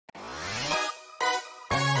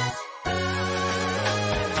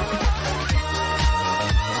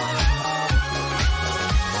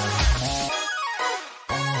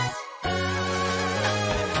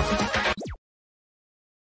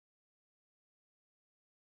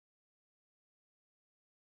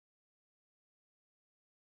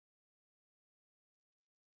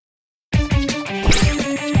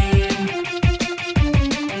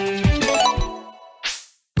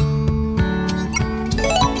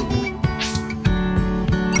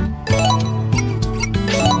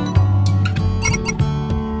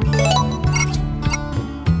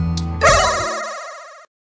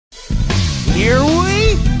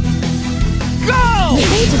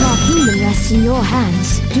in your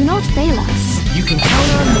hands. Do not fail us. You can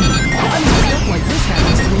count on me. I mean, stuff like this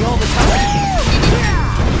happens to me all the time.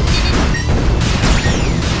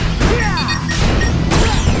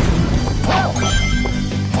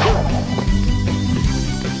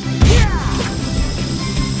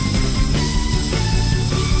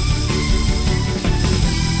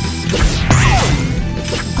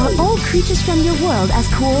 Are all creatures from your world as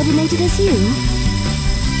coordinated as you?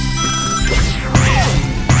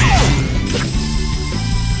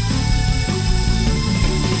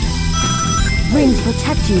 Rings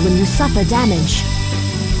protect you when you suffer damage.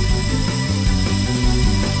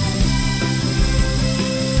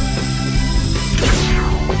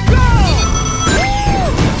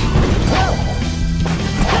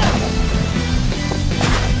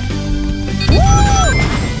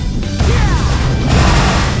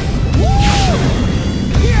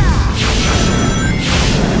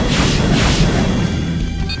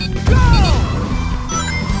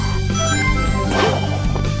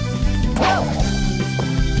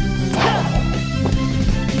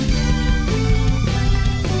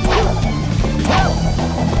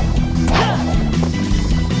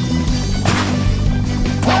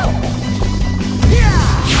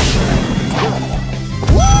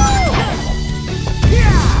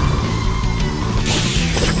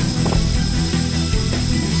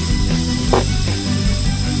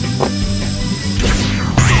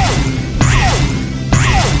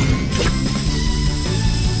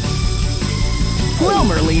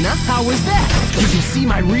 How was that? Did you see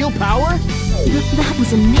my real power? That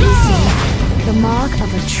was amazing. The mark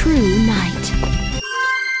of a true knight.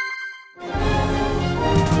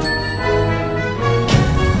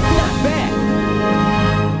 Not bad.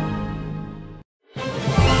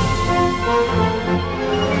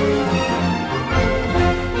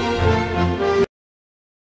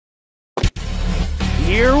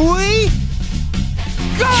 Here we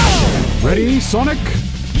go! Ready, Sonic?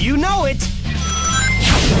 You know it!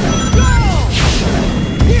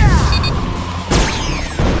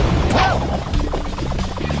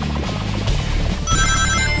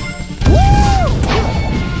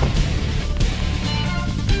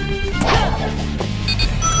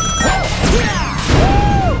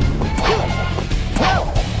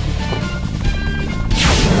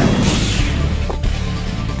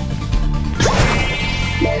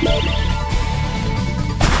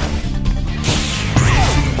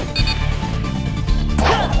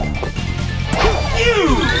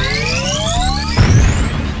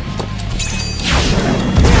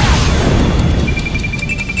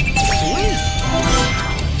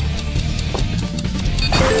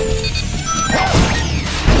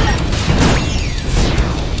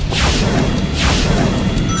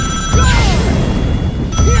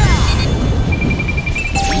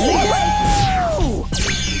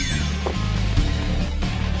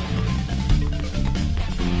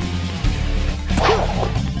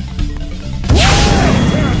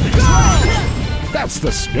 That's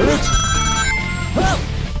the spirit!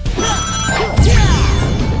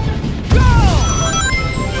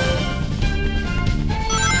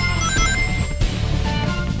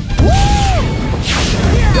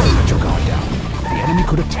 Don't let your guard down. The enemy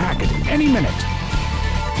could attack at any minute.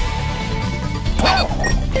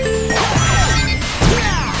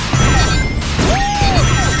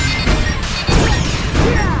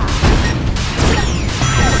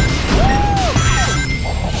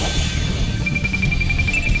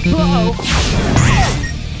 Uh-oh.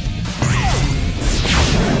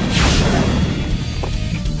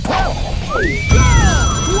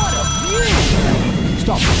 What a view!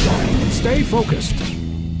 Stop stalking and stay focused. What's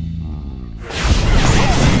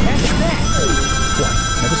that? What?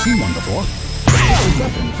 Never seen one before? It's a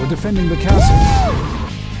weapon for defending the castle.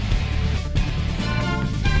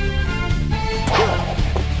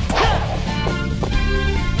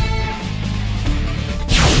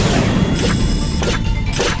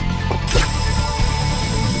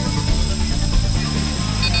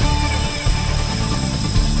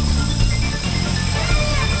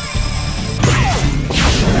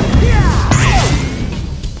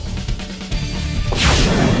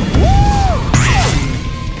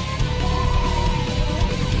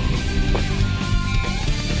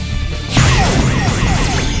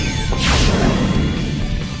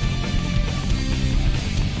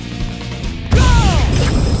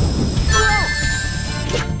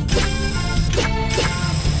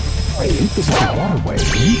 I think this is the waterway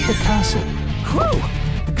beneath the castle. Whew!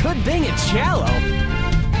 Good thing it's shallow.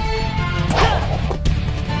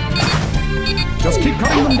 Just keep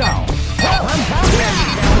cutting them down. I'm counting on you,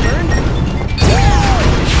 Caliburn.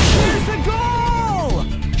 Here's the goal!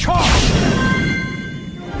 Charge!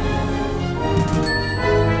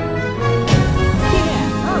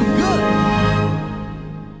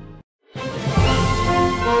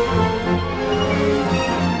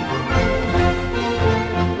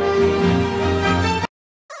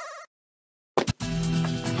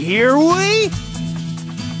 Here we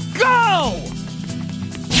go!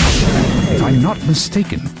 If I'm not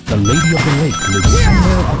mistaken, the Lady of the Lake lives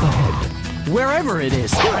somewhere up ahead. Wherever it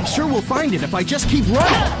is, I'm sure we'll find it if I just keep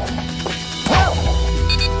running.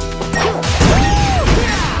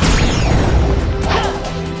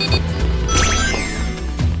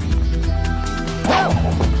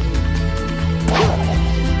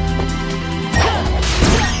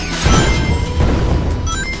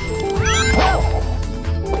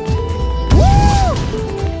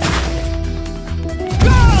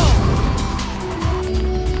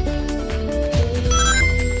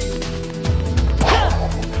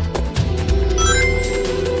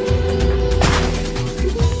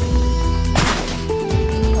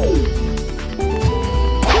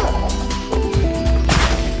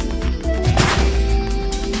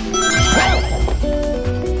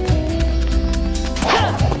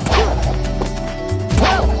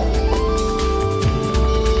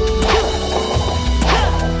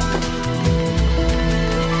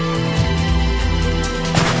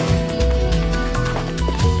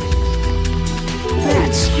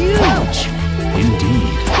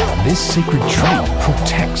 This sacred tree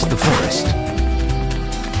protects the forest.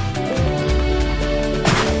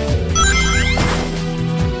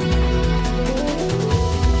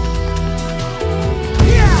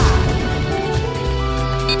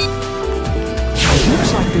 It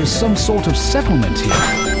looks like there's some sort of settlement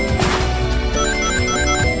here.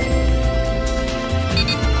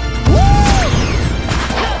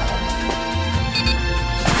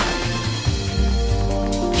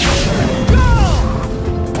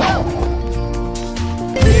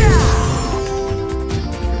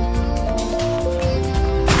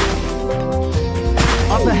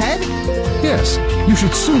 Yes, you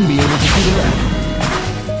should soon be able to see the lake.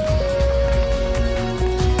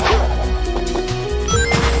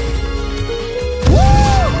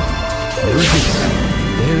 There it is.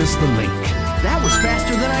 There's the lake. That was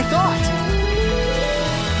faster than I thought.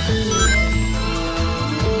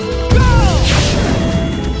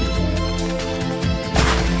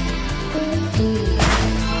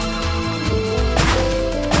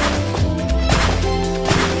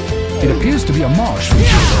 It appears to be a marsh.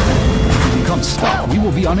 If we become stuck, we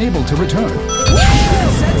will be unable to return. You could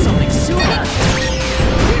have said something sooner.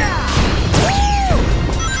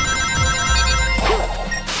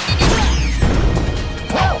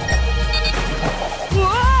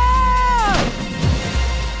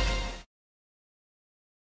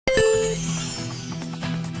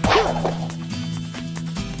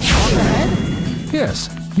 Yes,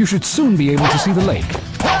 you should soon be able to see the lake.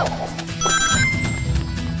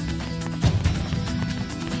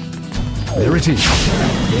 There it is.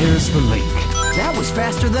 There's the lake. That was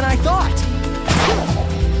faster than I thought.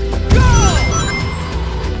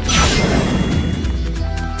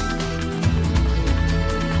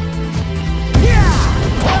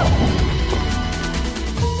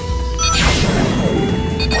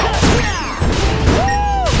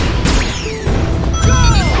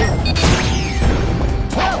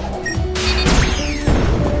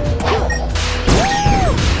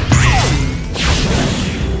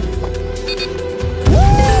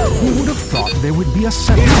 There would be a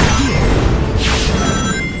settlement here.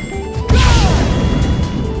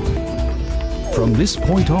 From this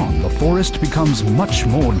point on, the forest becomes much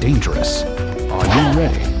more dangerous. Are you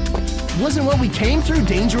ready? Wasn't what we came through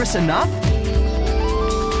dangerous enough?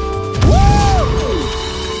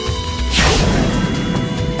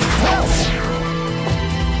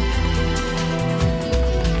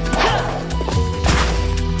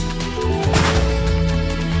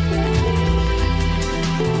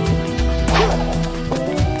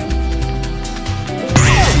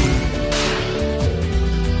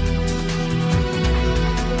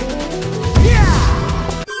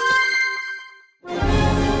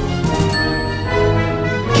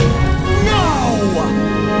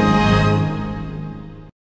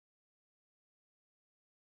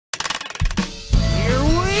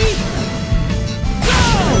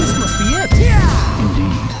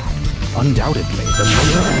 Undoubtedly, the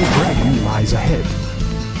lair of the dragon lies ahead.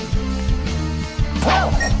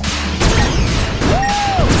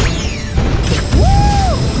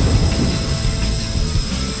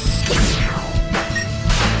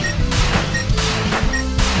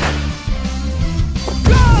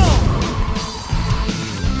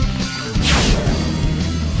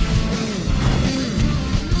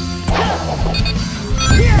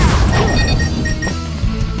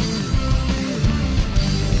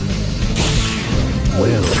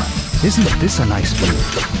 Well, isn't this a nice view?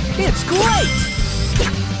 It's great!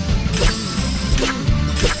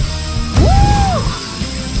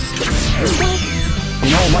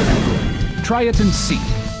 In all might be good. Try it and see.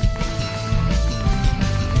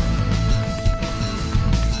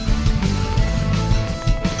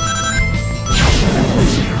 We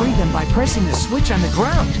should free them by pressing the switch on the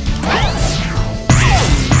ground.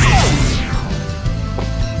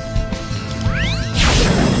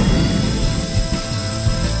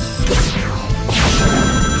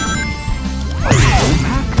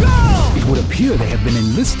 It would appear they have been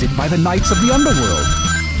enlisted by the Knights of the Underworld.